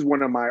 this is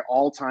one of my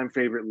all-time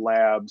favorite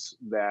labs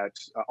that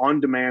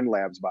on-demand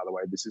labs, by the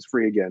way. This is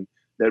free again,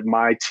 that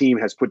my team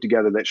has put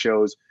together that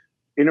shows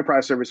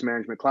enterprise service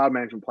management, cloud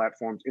management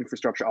platforms,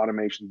 infrastructure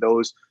automation,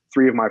 those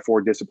three of my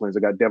four disciplines.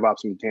 I got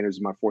DevOps and containers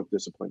as my fourth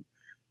discipline.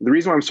 The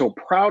reason why I'm so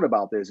proud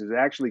about this is it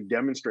actually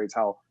demonstrates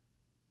how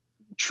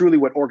truly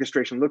what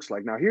orchestration looks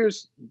like. Now,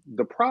 here's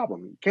the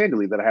problem,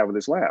 candidly, that I have with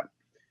this lab.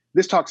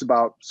 This talks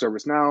about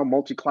ServiceNow,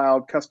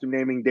 multi-cloud, custom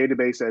naming,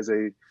 database as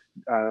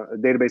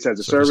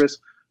a service.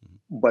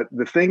 But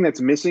the thing that's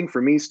missing for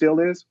me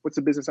still is, what's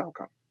the business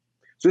outcome?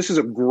 So this is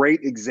a great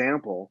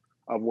example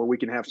of where we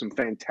can have some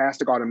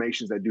fantastic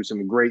automations that do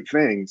some great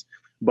things,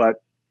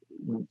 but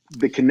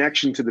the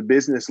connection to the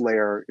business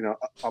layer,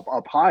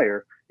 up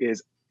higher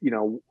is,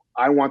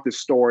 I want this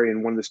story,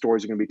 and one of the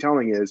stories you're going to be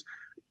telling is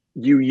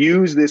you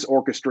use this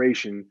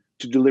orchestration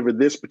to deliver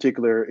this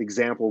particular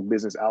example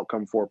business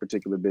outcome for a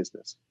particular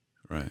business.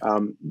 Right.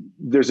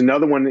 There's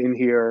another one in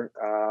here.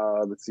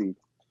 Let's see.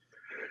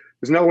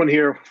 There's another one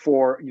here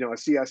for a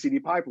CI/CD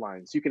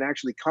pipeline. So you can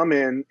actually come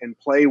in and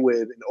play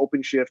with an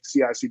OpenShift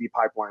CI/CD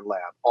pipeline lab.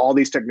 All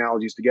these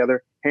technologies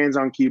together,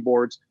 hands-on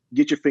keyboards,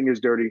 get your fingers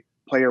dirty,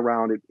 play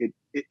around.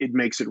 It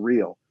makes it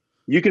real.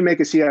 You can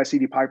make a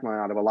CI/CD pipeline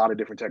out of a lot of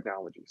different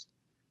technologies.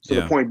 So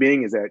the point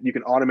being is that you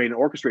can automate and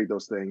orchestrate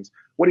those things.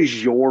 What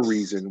is your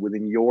reason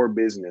within your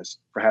business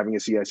for having a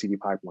CI/CD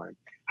pipeline?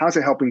 How's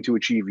it helping to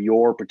achieve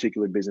your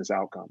particular business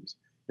outcomes?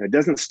 And it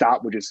doesn't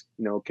stop with just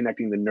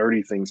connecting the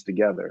nerdy things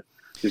together.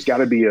 There's got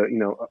to be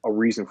a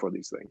reason for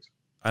these things.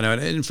 I know,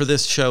 and for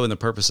this show and the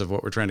purpose of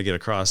what we're trying to get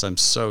across, I'm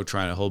so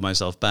trying to hold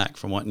myself back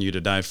from wanting you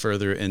to dive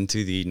further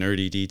into the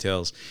nerdy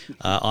details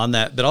on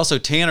that. But also,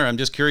 Tanner, I'm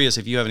just curious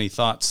if you have any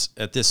thoughts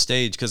at this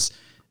stage, because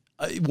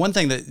one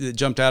thing that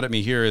jumped out at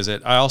me here is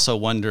that I also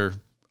wonder,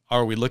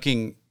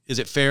 is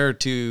it fair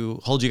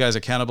to hold you guys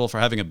accountable for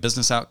having a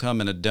business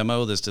outcome and a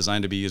demo that's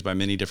designed to be used by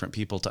many different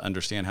people to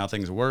understand how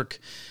things work?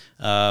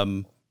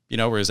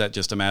 Or is that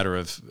just a matter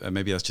of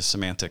maybe that's just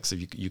semantics?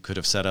 If you could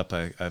have set up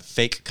a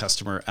fake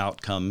customer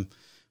outcome,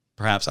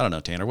 perhaps. I don't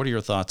know, Tanner. What are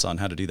your thoughts on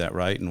how to do that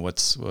right, and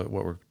what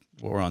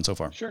we're on so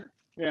far? Sure.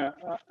 Yeah,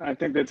 I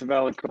think that's a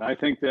valid question. I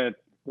think that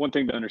one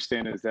thing to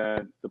understand is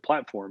that the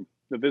platform,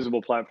 the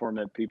visible platform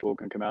that people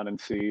can come out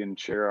and see and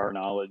share our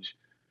knowledge,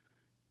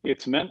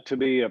 it's meant to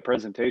be a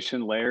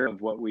presentation layer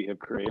of what we have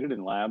created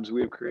and labs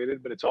we have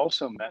created, but it's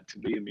also meant to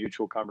be a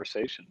mutual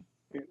conversation.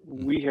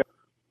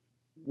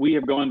 We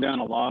have gone down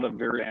a lot of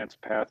very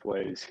advanced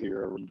pathways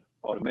here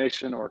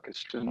automation,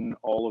 orchestration,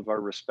 all of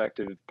our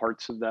respective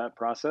parts of that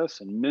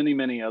process, and many,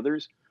 many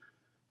others.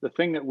 The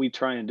thing that we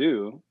try and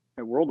do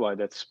at Worldwide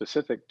that's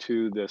specific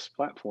to this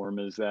platform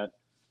is that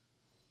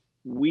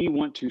we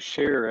want to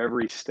share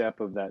every step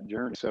of that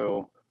journey.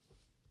 So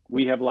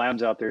we have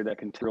labs out there that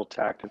can real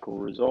tactical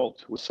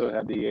results. We also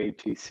have the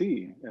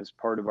ATC as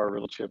part of our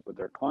relationship with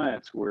our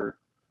clients, where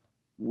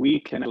we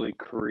can really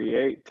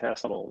create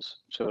test models.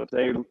 So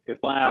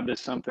if lab is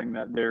something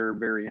that they're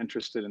very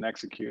interested in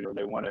executing, or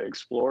they want to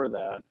explore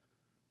that,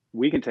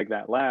 we can take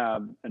that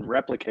lab and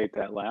replicate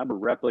that lab or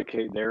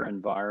replicate their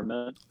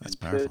environment. That's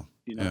powerful.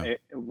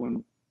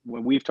 When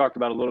we've talked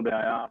about a little bit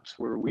of ops,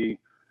 where we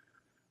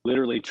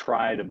literally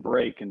try to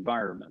break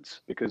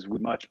environments, because we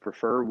much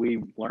prefer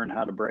we learn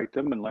how to break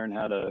them and learn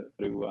how to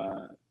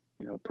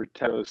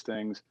protect those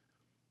things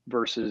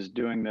versus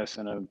doing this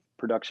in a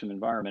production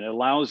environment. It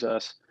allows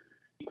us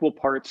equal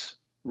parts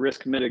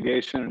risk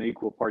mitigation and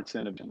equal parts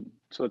innovation.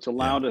 So it's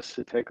allowed us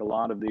to take a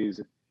lot of these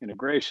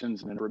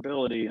integrations and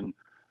interoperability and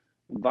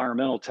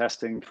environmental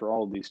testing for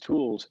all of these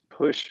tools,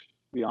 push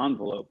the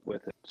envelope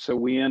with it. So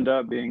we end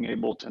up being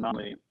able to not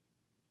only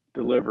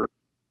deliver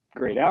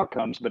great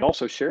outcomes, but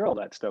also share all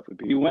that stuff with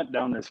people. We went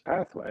down this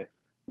pathway.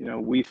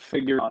 We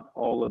figured out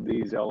all of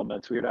these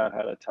elements. We figured out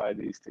how to tie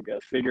these together,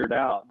 figured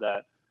out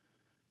that,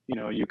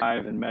 you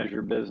dive and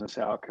measure business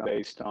outcome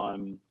based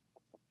on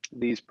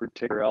these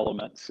particular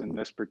elements in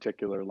this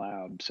particular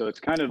lab. So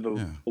it's kind of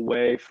a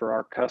way for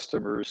our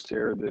customers to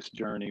share this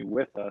journey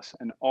with us.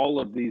 And all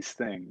of these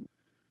things,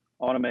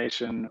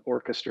 automation,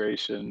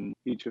 orchestration,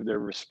 each of their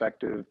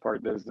respective part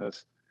of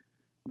business,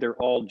 they're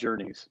all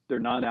journeys. They're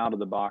not out of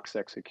the box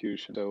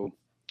execution. So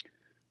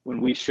when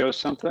we show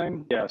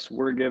something, yes,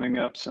 we're giving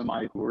up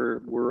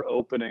we're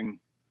opening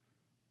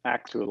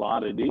act to a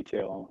lot of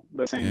detail.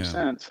 But in the same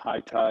sense,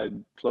 high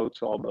tide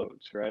floats all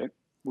boats, right?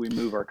 We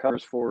move our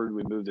customers forward,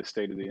 we move the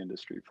state of the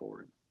industry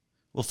forward.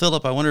 Well,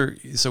 Philip, I wonder,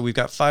 so we've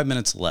got 5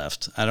 minutes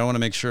left. I don't want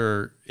to make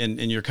sure, and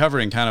you're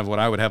covering kind of what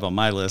I would have on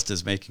my list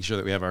is making sure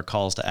that we have our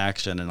calls to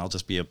action, and I'll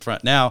just be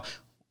upfront. Now,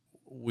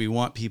 we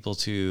want people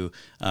to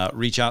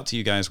reach out to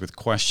you guys with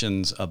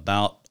questions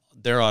about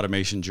their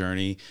automation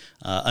journey,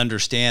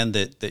 understand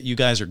that you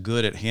guys are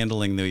good at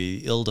handling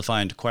the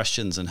ill-defined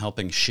questions and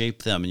helping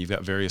shape them, and you've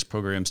got various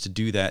programs to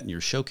do that, and you're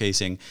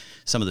showcasing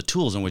some of the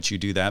tools in which you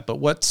do that. But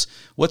what's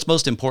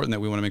most important that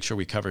we want to make sure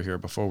we cover here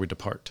before we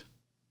depart?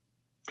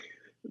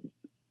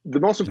 The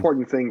most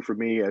important thing for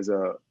me as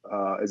an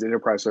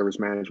enterprise service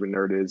management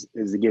nerd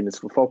is again, it's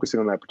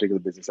focusing on that particular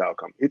business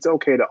outcome. It's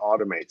okay to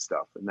automate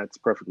stuff, and that's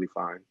perfectly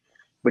fine.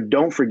 But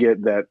don't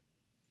forget that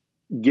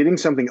getting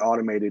something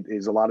automated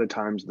is a lot of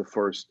times the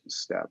first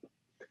step.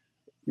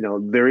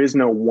 There is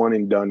no one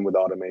and done with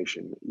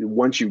automation.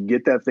 Once you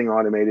get that thing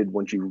automated,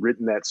 once you've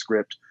written that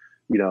script,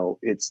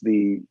 it's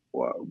the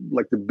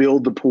like the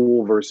build the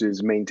pool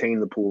versus maintain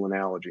the pool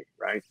analogy,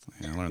 right?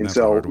 Yeah, and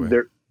so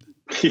there,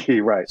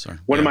 right. Sorry.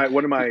 One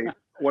of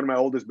my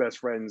oldest best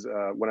friends,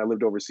 when I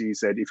lived overseas,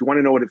 said, if you want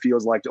to know what it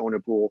feels like to own a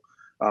pool,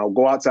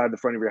 go outside the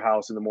front of your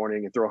house in the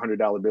morning and throw $100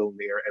 bill in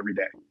the air every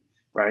day.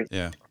 Right.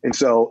 Yeah. And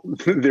so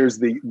there's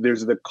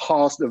the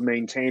cost of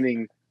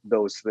maintaining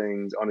those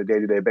things on a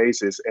day-to-day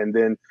basis. And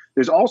then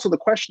there's also the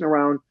question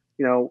around,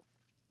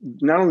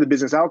 not only the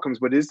business outcomes,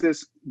 but is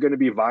this going to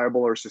be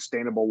viable or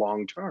sustainable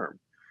long-term?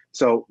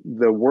 So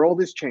the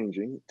world is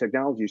changing,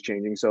 technology is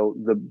changing. So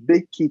the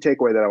big key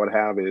takeaway that I would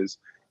have is,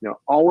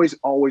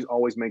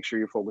 always make sure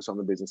you focus on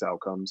the business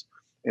outcomes,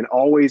 and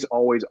always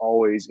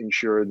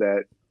ensure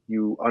that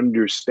you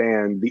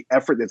understand the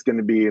effort that's going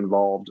to be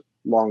involved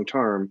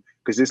long-term,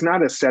 because it's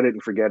not a set it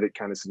and forget it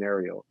kind of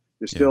scenario.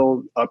 There's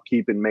still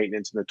upkeep and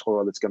maintenance and the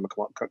toil that's going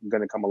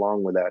to come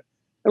along with that.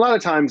 A lot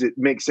of times it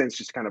makes sense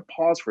just to kind of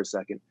pause for a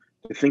second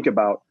to think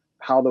about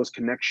how those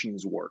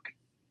connections work,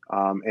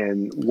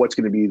 and what's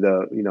going to be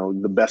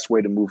the best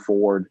way to move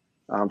forward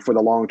for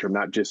the long term,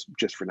 not just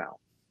for now.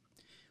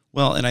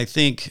 Well, and I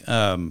think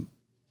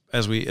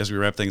as we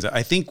wrap things up,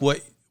 I think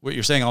what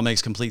you're saying all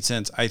makes complete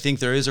sense. I think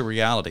there is a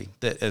reality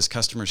that as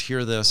customers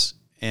hear this,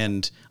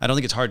 and I don't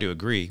think it's hard to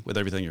agree with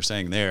everything you're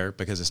saying there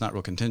because it's not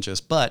real contentious,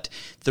 but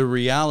the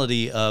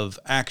reality of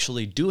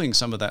actually doing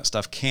some of that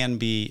stuff can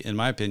be, in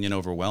my opinion,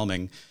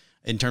 overwhelming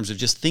in terms of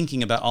just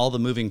thinking about all the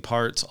moving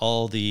parts,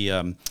 all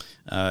the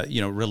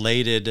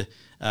related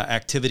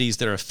activities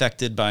that are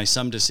affected by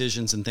some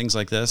decisions and things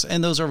like this.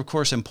 And those are, of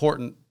course,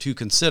 important to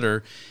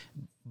consider.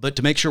 But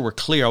to make sure we're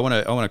clear, I want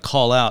to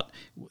call out,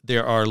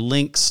 there are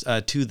links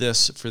to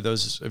this for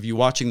those of you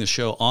watching the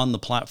show on the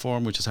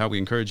platform, which is how we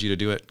encourage you to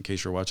do it in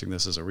case you're watching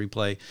this as a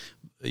replay,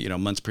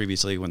 months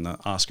previously when the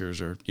Oscars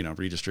are,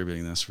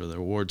 redistributing this for the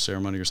award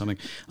ceremony or something.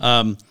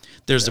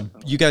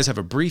 You guys have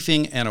a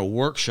briefing and a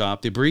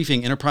workshop. The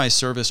briefing, Enterprise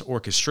Service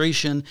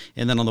Orchestration,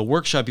 and then on the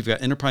workshop, you've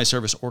got Enterprise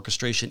Service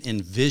Orchestration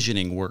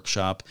Envisioning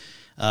Workshop.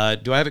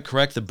 Do I have it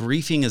correct? The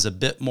briefing is a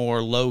bit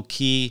more low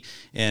key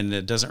and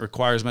it doesn't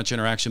require as much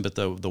interaction, but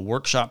the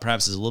workshop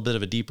perhaps is a little bit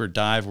of a deeper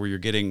dive where you're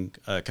getting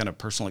a kind of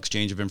personal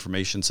exchange of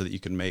information so that you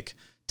can make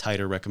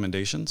tighter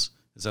recommendations.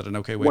 Is that an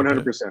okay way 100%.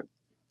 to put it?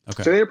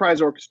 Okay. So the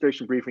enterprise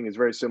orchestration briefing is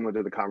very similar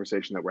to the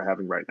conversation that we're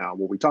having right now,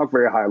 where we talk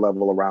very high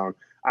level around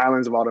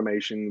islands of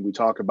automation. We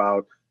talk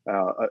about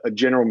a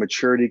general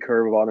maturity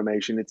curve of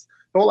automation. It's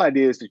the whole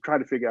idea is to try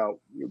to figure out,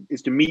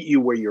 is to meet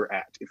you where you're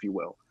at, if you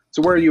will.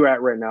 So where are you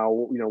at right now?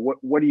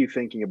 What are you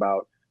thinking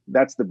about?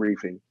 That's the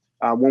briefing.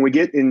 When we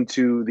get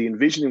into the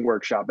envisioning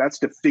workshop, that's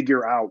to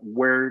figure out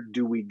where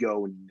do we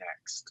go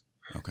next.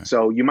 Okay.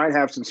 So you might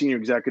have some senior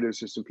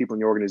executives or some people in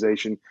your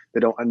organization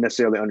that don't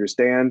necessarily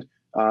understand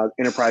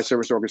enterprise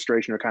service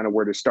orchestration or kind of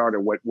where to start or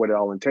what it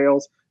all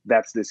entails.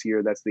 That's this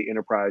year. That's the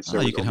enterprise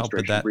service you can help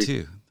with that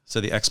briefing. too.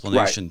 So the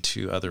explanation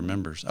to other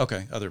members.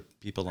 Okay. Other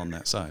people on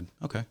that side.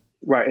 Okay.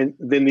 Right. And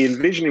then the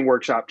envisioning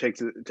workshop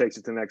takes it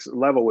to the next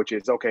level, which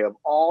is, okay, of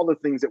all the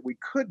things that we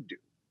could do,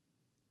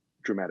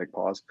 dramatic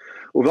pause,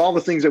 with all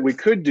the things that we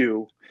could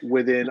do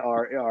within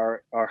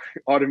our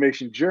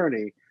automation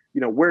journey,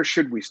 where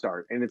should we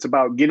start? And it's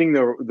about getting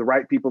the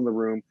right people in the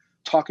room,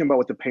 talking about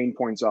what the pain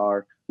points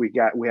are. We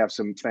have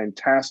some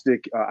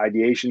fantastic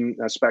ideation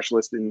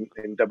specialists in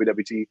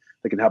WWT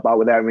that can help out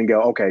with that. And we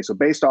go, okay, so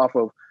based off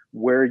of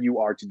where you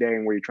are today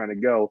and where you're trying to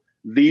go,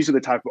 these are the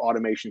type of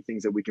automation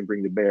things that we can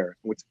bring to bear.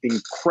 What's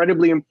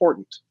incredibly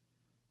important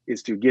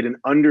is to get an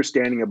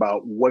understanding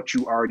about what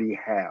you already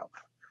have,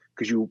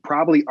 because you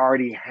probably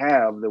already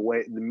have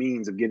the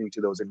means of getting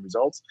to those end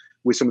results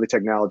with some of the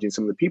technology and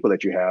some of the people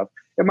that you have.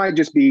 It might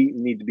just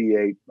need to be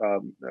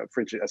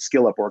a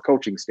skill up or a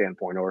coaching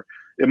standpoint, or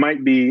it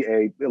might be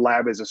a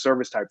lab as a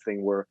service type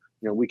thing where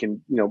we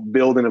can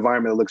build an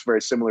environment that looks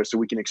very similar, so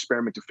we can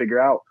experiment to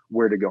figure out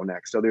where to go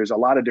next. So there's a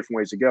lot of different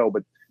ways to go,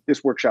 but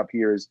this workshop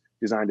here is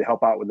designed to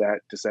help out with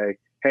that, to say,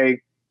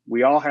 hey,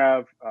 we all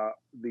have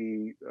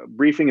the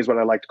briefing is what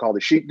I like to call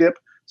the sheep dip.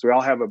 So we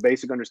all have a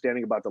basic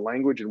understanding about the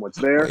language and what's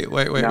there.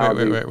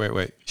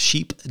 Wait.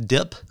 Sheep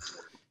dip?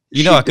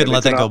 I couldn't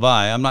let that go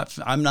by. I'm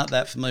not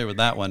that familiar with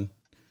that one.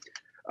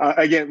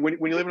 Again, when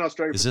you live in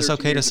Australia, is this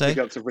okay to say?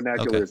 Pick up some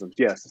vernaculisms. Okay.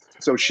 Yes.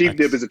 So sheep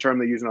dip is a term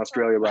they use in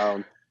Australia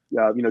around,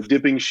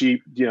 dipping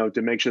sheep,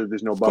 to make sure that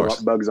there's no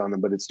bugs on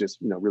them, but it's just,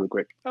 really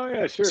quick. Oh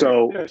yeah, sure.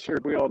 So yeah, sure.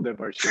 We all dip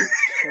our sheep.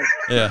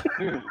 Yeah.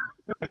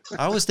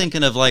 I was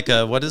thinking of like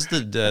what is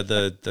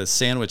the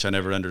sandwich I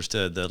never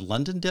understood? The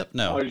London dip?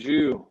 No.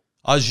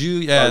 Au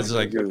jus, yeah, it's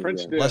like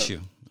French dip. Bless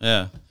you.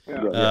 Yeah.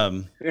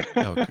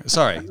 Yeah.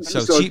 Sorry.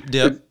 So sheep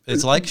dip.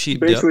 It's like sheep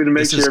dip. Basically, to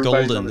make this sure is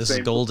everybody's golden. on the This is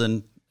same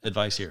golden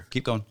advice here.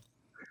 Keep going.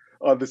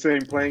 The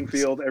same playing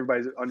field.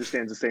 Everybody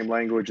understands the same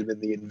language, and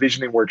then the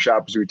envisioning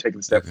workshop is where we take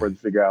a step further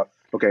to figure out,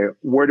 okay,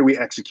 where do we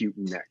execute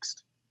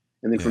next?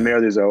 And then from there,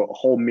 there's a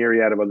whole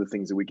myriad of other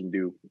things that we can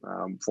do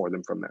for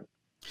them from there.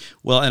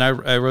 Well, and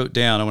I wrote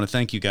down, I want to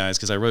thank you guys,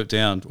 because I wrote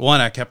down,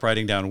 I kept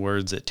writing down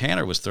words that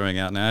Tanner was throwing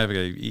out. Now I have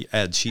to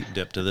add sheep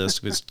dip to this,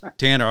 because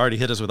Tanner already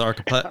hit us with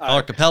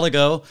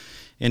archipelago,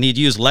 and he'd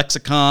use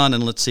lexicon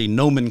and,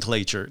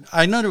 nomenclature.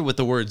 I know what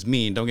the words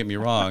mean, don't get me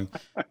wrong,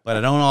 but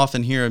I don't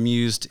often hear them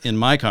used in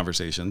my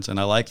conversations, and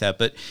I like that.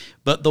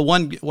 But the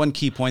one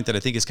key point that I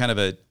think is kind of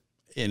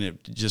and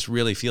it just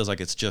really feels like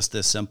it's just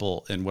this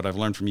simple, and what I've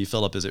learned from you,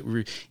 Philip, is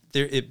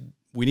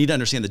we need to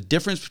understand the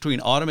difference between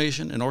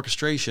automation and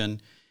orchestration,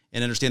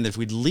 and understand that if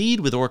we lead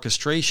with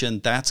orchestration,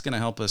 that's going to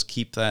help us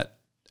keep that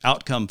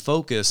outcome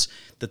focus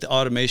that the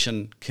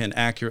automation can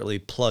accurately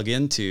plug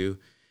into.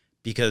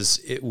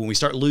 Because when we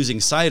start losing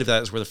sight of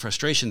that is where the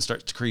frustration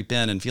starts to creep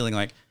in, and feeling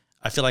like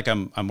I feel like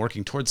I'm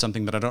working towards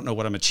something, but I don't know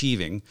what I'm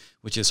achieving,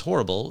 which is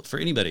horrible for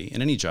anybody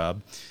in any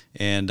job.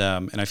 And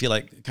I feel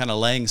like kind of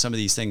laying some of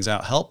these things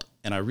out help.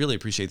 And I really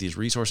appreciate these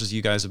resources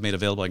you guys have made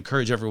available. I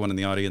encourage everyone in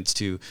the audience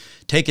to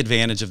take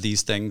advantage of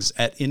these things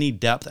at any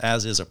depth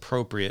as is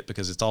appropriate,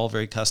 because it's all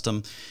very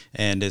custom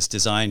and it's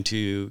designed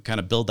to kind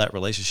of build that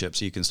relationship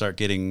so you can start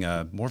getting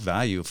more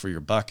value for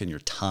your buck and your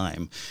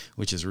time,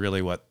 which is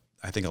really what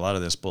I think a lot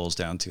of this boils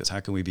down to, is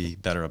how can we be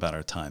better about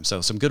our time?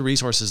 So some good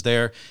resources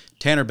there.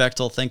 Tanner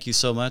Bechtel, thank you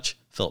so much.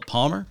 Philip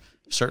Palmer,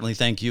 certainly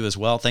thank you as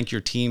well. Thank your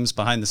teams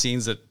behind the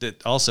scenes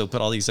that also put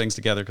all these things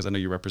together, because I know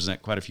you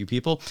represent quite a few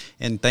people.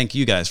 And thank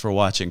you guys for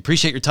watching.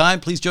 Appreciate your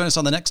time. Please join us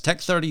on the next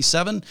Tech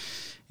 37,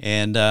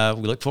 and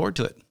we look forward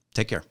to it.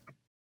 Take care.